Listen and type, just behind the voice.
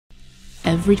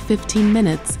Every 15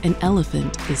 minutes, an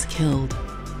elephant is killed.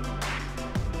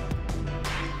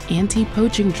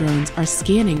 Anti-poaching drones are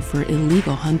scanning for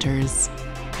illegal hunters.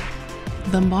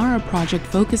 The Mara project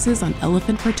focuses on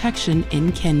elephant protection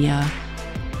in Kenya.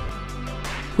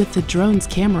 With the drone's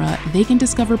camera, they can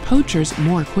discover poachers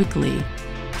more quickly.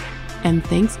 And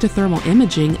thanks to thermal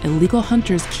imaging, illegal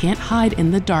hunters can't hide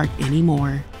in the dark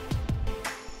anymore.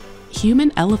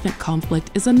 Human-elephant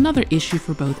conflict is another issue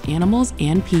for both animals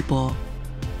and people.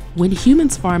 When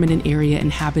humans farm in an area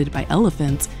inhabited by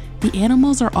elephants, the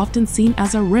animals are often seen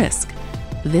as a risk.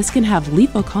 This can have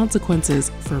lethal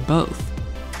consequences for both.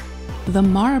 The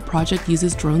Mara project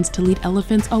uses drones to lead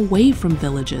elephants away from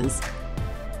villages.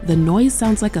 The noise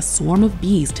sounds like a swarm of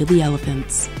bees to the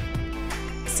elephants.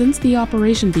 Since the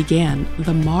operation began,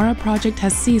 the Mara project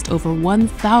has seized over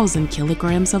 1,000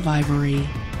 kilograms of ivory.